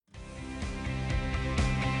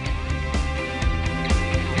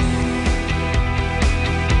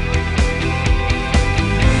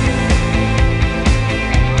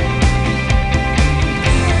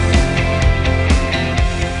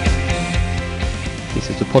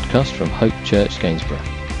This is a podcast from Hope Church Gainsborough.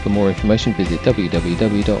 For more information, visit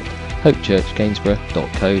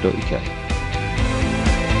www.hopechurchgainsborough.co.uk.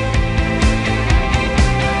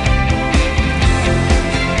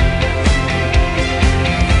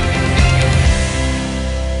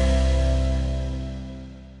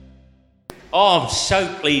 Oh, I'm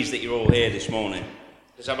so pleased that you're all here this morning,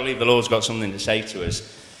 because I believe the Lord's got something to say to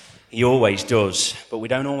us. He always does, but we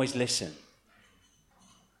don't always listen.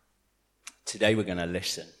 Today we're going to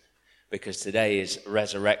listen, because today is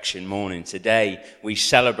resurrection morning. Today we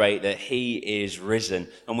celebrate that He is risen,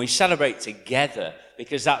 and we celebrate together,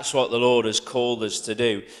 because that's what the Lord has called us to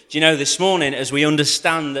do. Do you know, this morning, as we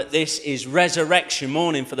understand that this is resurrection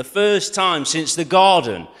morning for the first time since the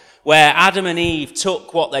garden, where Adam and Eve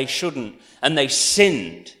took what they shouldn't and they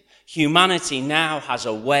sinned, humanity now has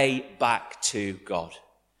a way back to God.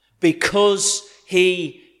 Because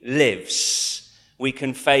He lives, we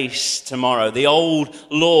can face tomorrow. The old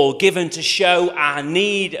law given to show our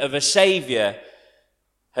need of a Saviour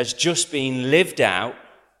has just been lived out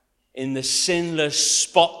in the sinless,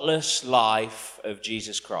 spotless life of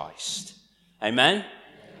Jesus Christ. Amen? Amen.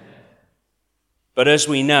 But as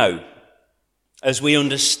we know, as we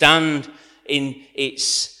understand in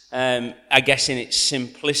its, in its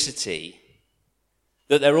simplicity,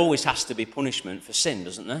 that there always has to be punishment for sin,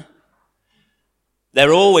 doesn't there?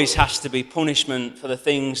 There always has to be punishment for the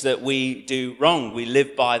things that we do wrong. We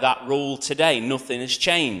live by that rule today. Nothing has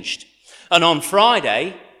changed. And on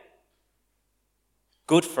Friday,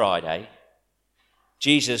 Good Friday,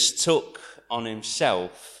 Jesus took on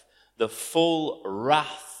Himself the full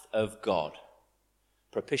wrath of God.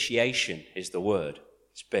 Propitiation is the word.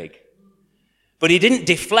 It's big. But He didn't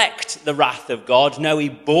deflect the wrath of God. No, He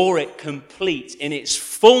bore it complete in its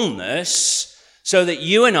fullness, so that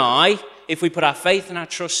you and I, if we put our faith and our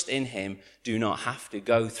trust in Him, do not have to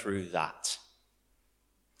go through that.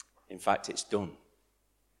 In fact, it's done.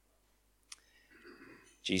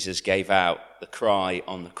 Jesus gave out the cry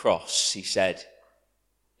on the cross. He said,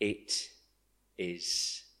 "It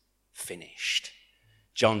is finished."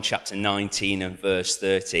 John chapter 19 and verse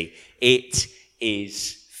 30. It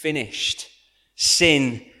is finished.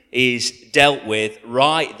 Sin is dealt with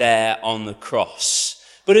right there on the cross.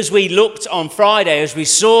 But as we looked on Friday, as we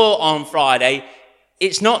saw on Friday,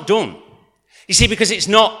 it's not done. You see, because it's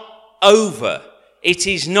not over. It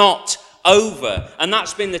is not over. And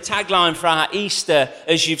that's been the tagline for our Easter,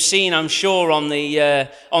 as you've seen, I'm sure, on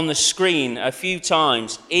the screen a few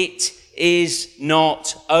times. It is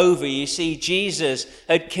not over. You see, Jesus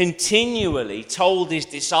had continually told His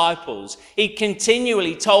disciples, He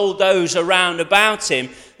continually told those around about Him,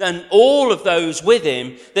 and all of those with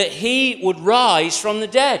Him, that He would rise from the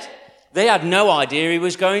dead. They had no idea He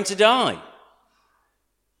was going to die.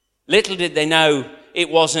 Little did they know it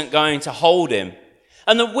wasn't going to hold Him.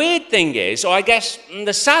 And the weird thing is, or I guess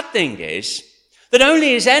the sad thing is, that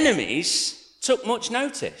only His enemies took much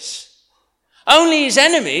notice. Only His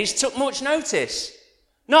enemies took much notice.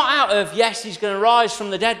 Not out of, yes, He's going to rise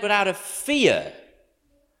from the dead, but out of fear.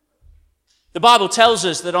 The Bible tells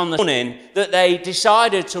us that on the morning that they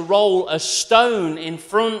decided to roll a stone in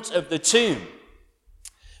front of the tomb,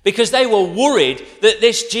 because they were worried that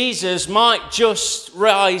this Jesus might just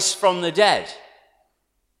rise from the dead.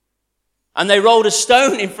 And they rolled a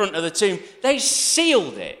stone in front of the tomb. They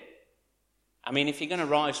sealed it. I mean, if you're going to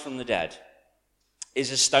rise from the dead,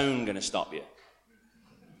 is a stone going to stop you?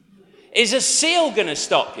 Is a seal going to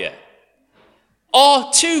stop you?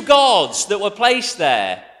 Are two gods that were placed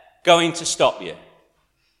there going to stop you?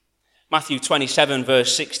 Matthew 27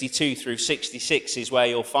 verse 62 through 66 is where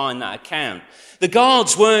you'll find that account. The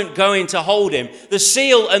guards weren't going to hold Him. The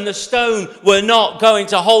seal and the stone were not going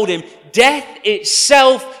to hold Him. Death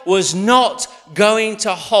itself was not going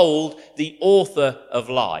to hold the author of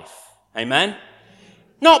life. Amen?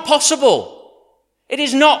 Not possible. It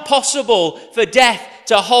is not possible for death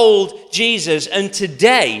to hold Jesus. And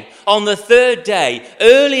today, on the third day,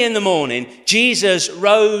 early in the morning, Jesus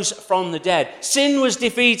rose from the dead. Sin was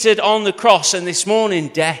defeated on the cross, and this morning,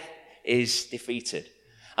 death is defeated.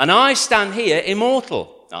 And I stand here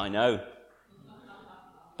immortal. I know.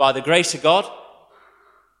 By the grace of God,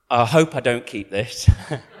 I hope I don't keep this.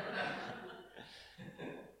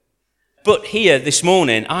 But here this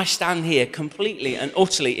morning, I stand here completely and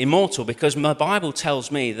utterly immortal, because my Bible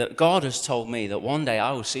tells me that God has told me that one day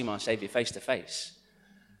I will see my Saviour face to face.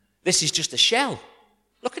 This is just a shell.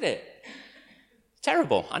 Look at it.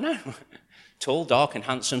 Terrible, I know. Tall, dark and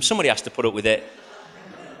handsome. Somebody has to put up with it.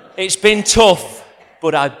 It's been tough,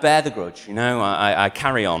 but I bear the grudge, I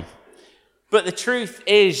carry on. But the truth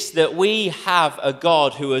is that we have a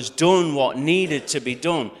God who has done what needed to be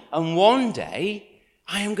done. And one day,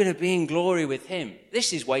 I am going to be in glory with him.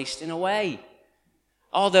 This is wasting away.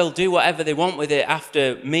 Oh, they'll do whatever they want with it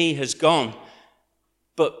after me has gone.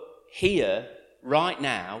 But here, right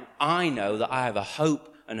now, I know that I have a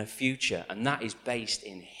hope and a future, and that is based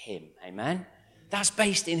in him. Amen? That's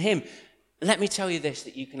based in him. Let me tell you this,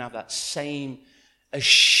 that you can have that same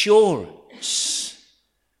assurance.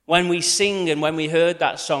 When we sing and when we heard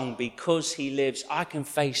that song, because he lives, I can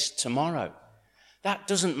face tomorrow. That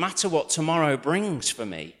doesn't matter what tomorrow brings for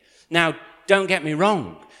me. Now, don't get me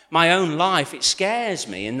wrong. My own life, it scares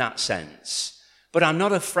me in that sense. But I'm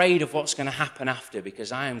not afraid of what's going to happen after,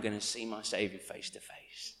 because I am going to see my Saviour face to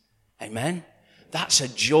face. Amen? That's a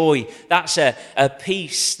joy. That's a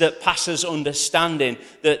peace that passes understanding,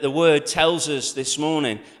 that the word tells us this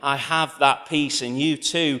morning. I have that peace, and you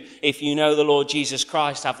too, if you know the Lord Jesus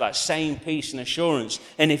Christ, have that same peace and assurance.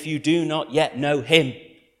 And if you do not yet know him,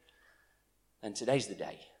 then today's the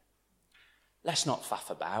day. Let's not faff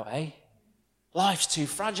about, eh? Life's too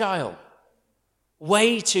fragile.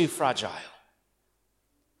 Way too fragile.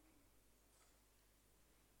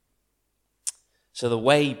 So the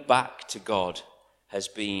way back to God has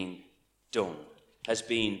been done, has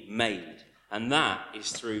been made. And that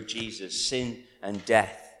is through Jesus. Sin and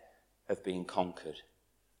death have been conquered.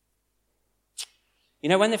 You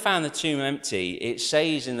know, when they found the tomb empty, it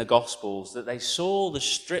says in the Gospels that they saw the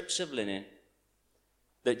strips of linen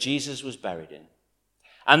that Jesus was buried in.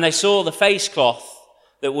 And they saw the face cloth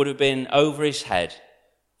that would have been over his head,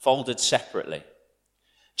 folded separately.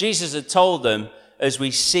 Jesus had told them, as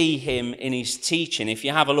we see him in his teaching, if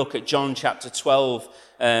you have a look at John chapter 12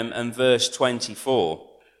 and verse 24,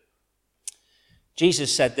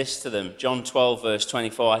 Jesus said this to them, John 12 verse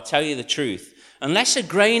 24, I tell you the truth, unless a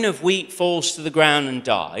grain of wheat falls to the ground and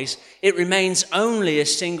dies, it remains only a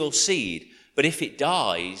single seed. But if it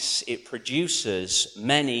dies, it produces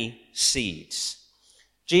many seeds.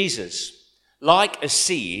 Jesus, like a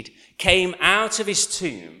seed, came out of his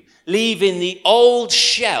tomb, leaving the old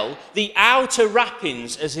shell, the outer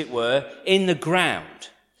wrappings, as it were, in the ground.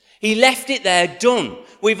 He left it there done.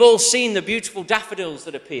 We've all seen the beautiful daffodils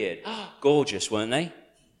that appeared. Gorgeous, weren't they?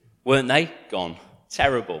 Weren't they? Gone.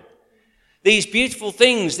 Terrible. These beautiful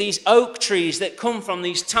things, these oak trees that come from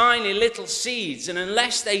these tiny little seeds, and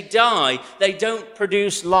unless they die, they don't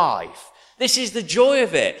produce life. This is the joy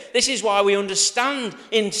of it. This is why we understand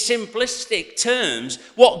in simplistic terms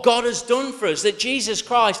what God has done for us, that Jesus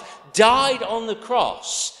Christ died on the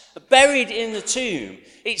cross, buried in the tomb.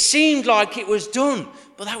 It seemed like it was done,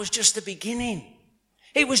 but that was just the beginning.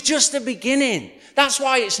 It was just the beginning. That's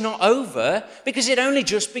why it's not over, because it only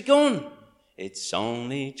just begun. It's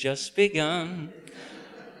only just begun.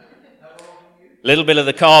 Little bit of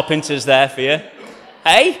the Carpenters there for you.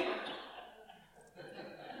 Hey?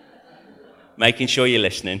 Making sure you're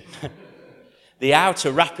listening. The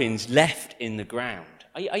outer wrappings left in the ground.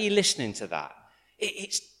 Are you listening to that?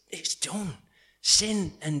 It's done.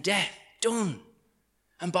 Sin and death, done.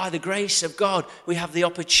 And by the grace of God, we have the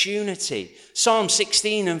opportunity. Psalm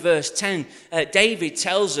 16 and verse 10, David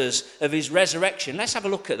tells us of his resurrection. Let's have a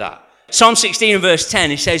look at that. Psalm 16 and verse 10,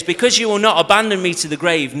 he says, because you will not abandon me to the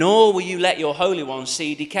grave, nor will you let your Holy One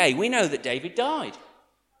see decay. We know that David died.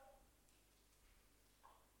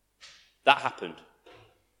 That happened.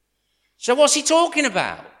 So what's he talking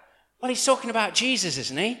about? Well, he's talking about Jesus,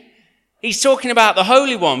 isn't he? He's talking about the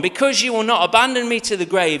Holy One. Because you will not abandon me to the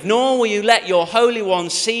grave, nor will you let your Holy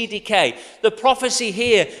One see decay. The prophecy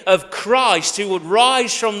here of Christ who would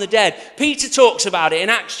rise from the dead. Peter talks about it in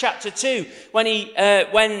Acts chapter 2 when he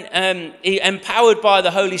empowered by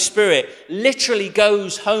the Holy Spirit, literally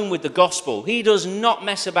goes home with the gospel. He does not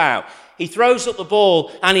mess about. He throws up the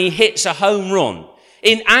ball and he hits a home run.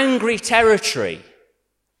 In angry territory,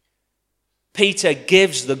 Peter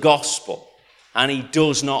gives the gospel. And he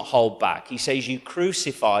does not hold back. He says, you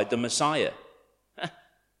crucified the Messiah.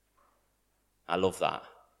 I love that.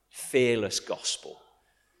 Fearless gospel.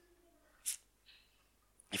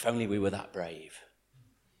 If only we were that brave.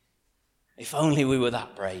 If only we were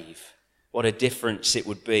that brave. What a difference it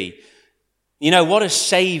would be. You know, what a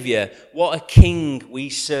Saviour, what a King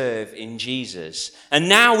we serve in Jesus. And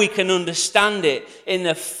now we can understand it in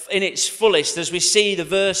its fullest as we see the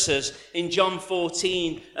verses in John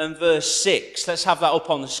 14 and verse 6. Let's have that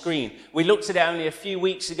up on the screen. We looked at it only a few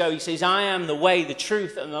weeks ago. He says, I am the way, the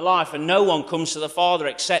truth, and the life, and no one comes to the Father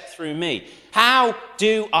except through me. How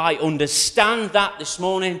do I understand that this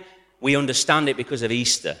morning? We understand it because of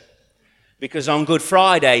Easter. Because on Good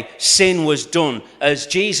Friday, sin was done as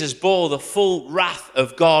Jesus bore the full wrath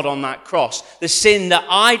of God on that cross. The sin that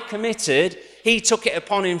I'd committed, he took it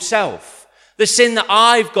upon himself. The sin that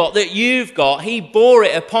I've got, that you've got, he bore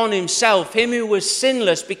it upon himself. Him who was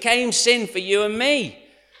sinless became sin for you and me.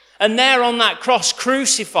 And there on that cross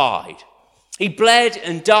crucified, he bled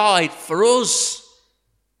and died for us.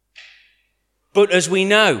 But as we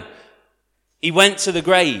know, he went to the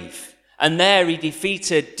grave, and there he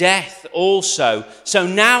defeated death also. So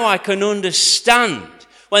now I can understand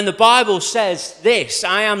when the Bible says this,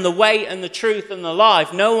 I am the way and the truth and the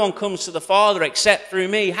life. No one comes to the Father except through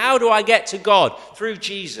me. How do I get to God? Through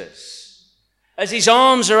Jesus. As his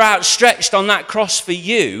arms are outstretched on that cross for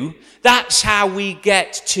you, that's how we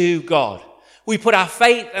get to God. We put our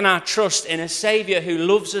faith and our trust in a Saviour who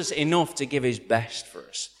loves us enough to give his best for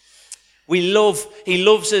us. He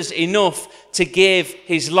loves us enough to give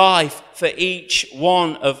his life for each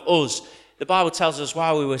one of us. The Bible tells us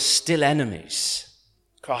while we were still enemies,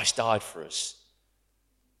 Christ died for us.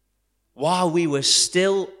 While we were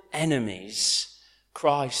still enemies,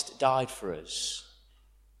 Christ died for us.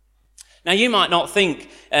 Now, you might not think,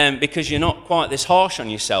 because you're not quite this harsh on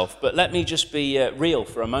yourself, but let me just be real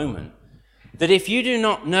for a moment, that if you do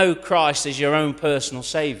not know Christ as your own personal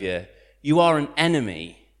Saviour, you are an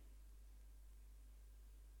enemy.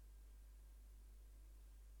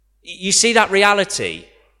 You see that reality?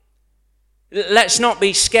 Let's not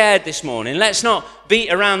be scared this morning. Let's not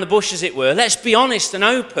beat around the bush, as it were. Let's be honest and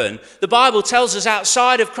open. The Bible tells us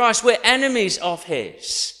outside of Christ, we're enemies of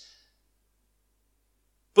his.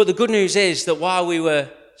 But the good news is that while we were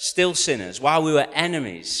still sinners, while we were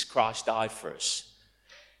enemies, Christ died for us.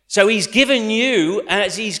 So he's given you,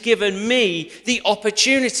 as he's given me, the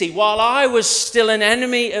opportunity. While I was still an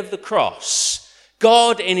enemy of the cross,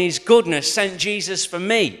 God in his goodness sent Jesus for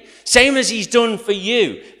me. Same as he's done for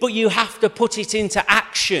you. But you have to put it into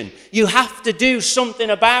action. You have to do something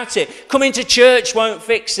about it. Coming to church won't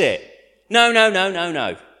fix it.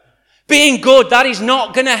 No. Being good, that is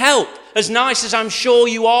not going to help. As nice as I'm sure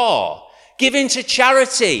you are. Giving to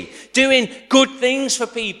charity. Doing good things for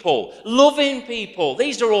people. Loving people.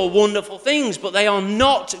 These are all wonderful things, but they are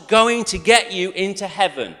not going to get you into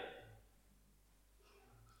heaven.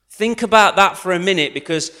 Think about that for a minute,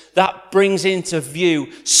 because that brings into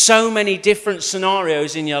view so many different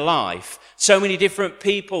scenarios in your life, so many different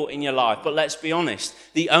people in your life. But let's be honest,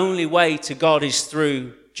 the only way to God is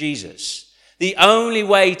through Jesus. The only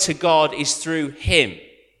way to God is through him.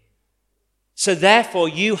 So therefore,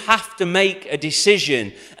 you have to make a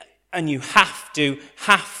decision, and you have to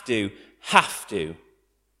ask the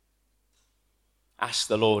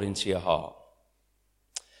Lord into your heart.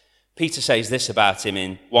 Peter says this about him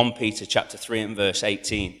in 1 Peter chapter 3 and verse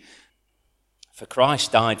 18. For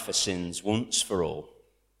Christ died for sins once for all.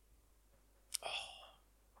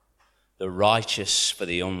 The righteous for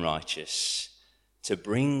the unrighteous, to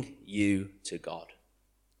bring you to God.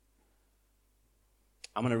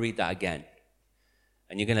 I'm going to read that again.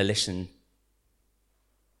 And you're going to listen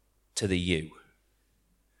to the you.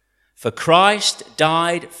 For Christ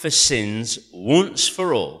died for sins once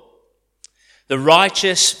for all. The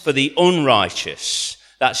righteous for the unrighteous.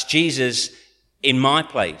 That's Jesus in my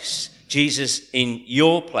place. Jesus in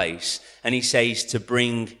your place. And he says to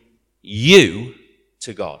bring you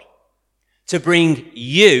to God. To bring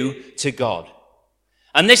you to God.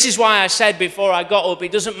 And this is why I said before I got up,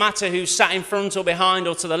 it doesn't matter who's sat in front or behind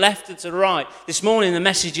or to the left or to the right. This morning the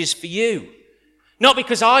message is for you. Not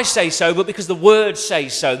because I say so, but because the word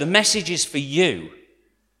says so. The message is for you.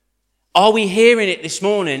 Are we hearing it this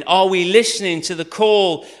morning? Are we listening to the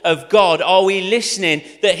call of God? Are we listening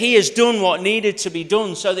that he has done what needed to be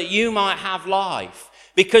done so that you might have life?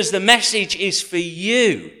 Because the message is for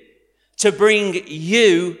you, to bring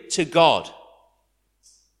you to God.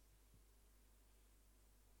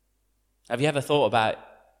 Have you ever thought about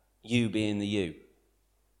you being the you?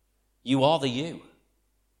 You are the you.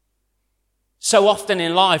 So often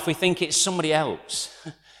in life we think it's somebody else.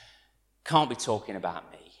 Can't be talking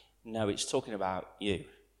about me. No, it's talking about you.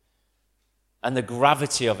 And the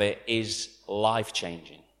gravity of it is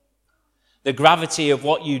life-changing. The gravity of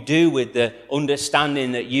what you do with the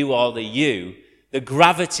understanding that you are the you, the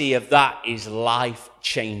gravity of that is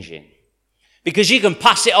life-changing. Because you can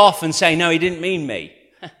pass it off and say, no, he didn't mean me.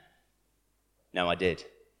 No, I did.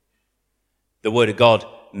 The word of God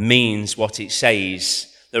means what it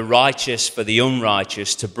says, the righteous for the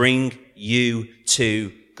unrighteous, to bring you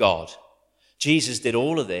to God. Jesus did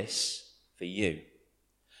all of this for you.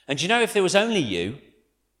 And do you know, if there was only you,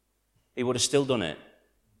 he would have still done it.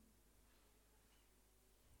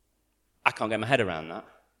 I can't get my head around that.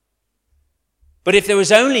 But if there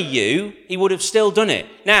was only you, he would have still done it.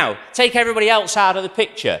 Now, take everybody else out of the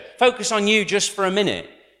picture. Focus on you just for a minute.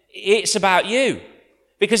 It's about you.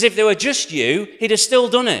 Because if there were just you, he'd have still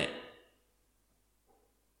done it.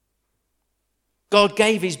 God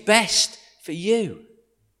gave his best for you.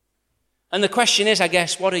 And the question is, I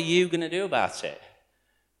guess, what are you going to do about it?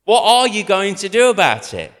 What are you going to do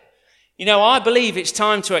about it? You know, I believe it's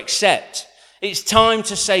time to accept. It's time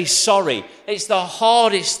to say sorry. It's the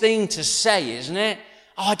hardest thing to say, isn't it?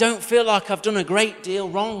 Oh, I don't feel like I've done a great deal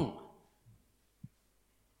wrong.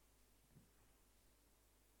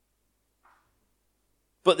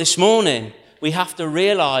 But this morning, we have to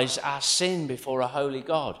realize our sin before a holy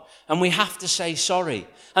God. And we have to say sorry.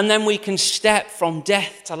 And then we can step from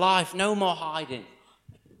death to life. No more hiding.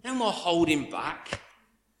 No more holding back.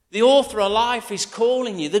 The author of life is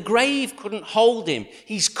calling you. The grave couldn't hold him.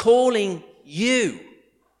 He's calling you.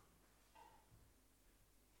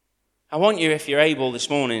 I want you, if you're able this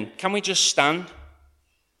morning, can we just stand?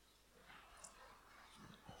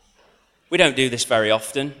 We don't do this very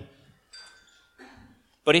often.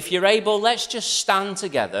 But if you're able, let's just stand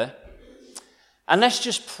together and let's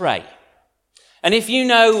just pray. And if you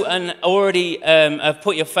know and already have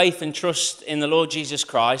put your faith and trust in the Lord Jesus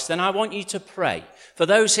Christ, then I want you to pray for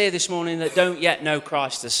those here this morning that don't yet know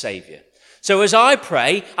Christ as Saviour. So as I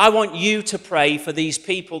pray, I want you to pray for these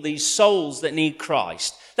people, these souls that need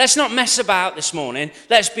Christ. Let's not mess about this morning.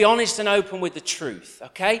 Let's be honest and open with the truth,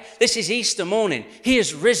 okay? This is Easter morning. He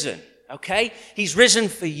has risen, okay? He's risen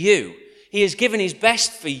for you. He has given his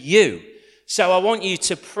best for you. So I want you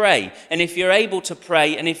to pray. And if you're able to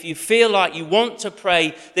pray, and if you feel like you want to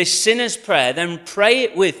pray this sinner's prayer, then pray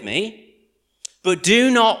it with me. But do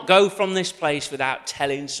not go from this place without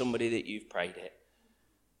telling somebody that you've prayed it.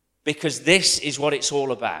 Because this is what it's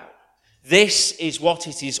all about. This is what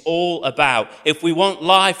it is all about. If we want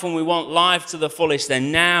life and we want life to the fullest,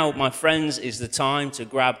 then now, my friends, is the time to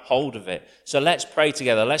grab hold of it. So let's pray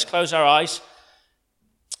together. Let's close our eyes.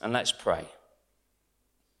 And let's pray.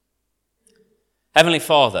 Heavenly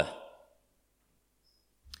Father,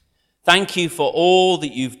 thank you for all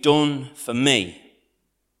that you've done for me.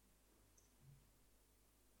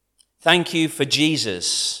 Thank you for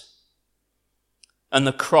Jesus and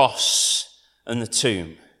the cross and the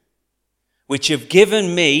tomb, which have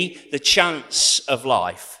given me the chance of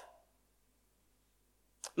life.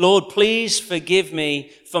 Lord, please forgive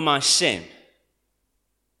me for my sin.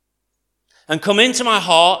 And come into my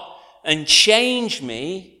heart and change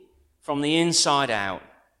me from the inside out.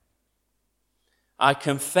 I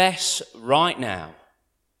confess right now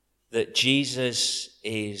that Jesus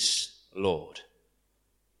is Lord.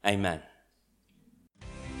 Amen.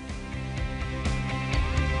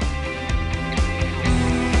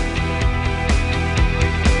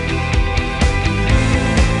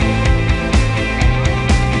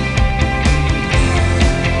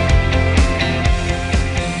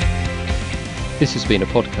 This has been a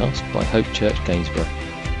podcast by Hope Church Gainsborough.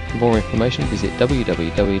 For more information, visit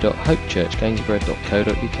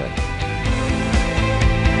www.hopechurchgainsborough.co.uk.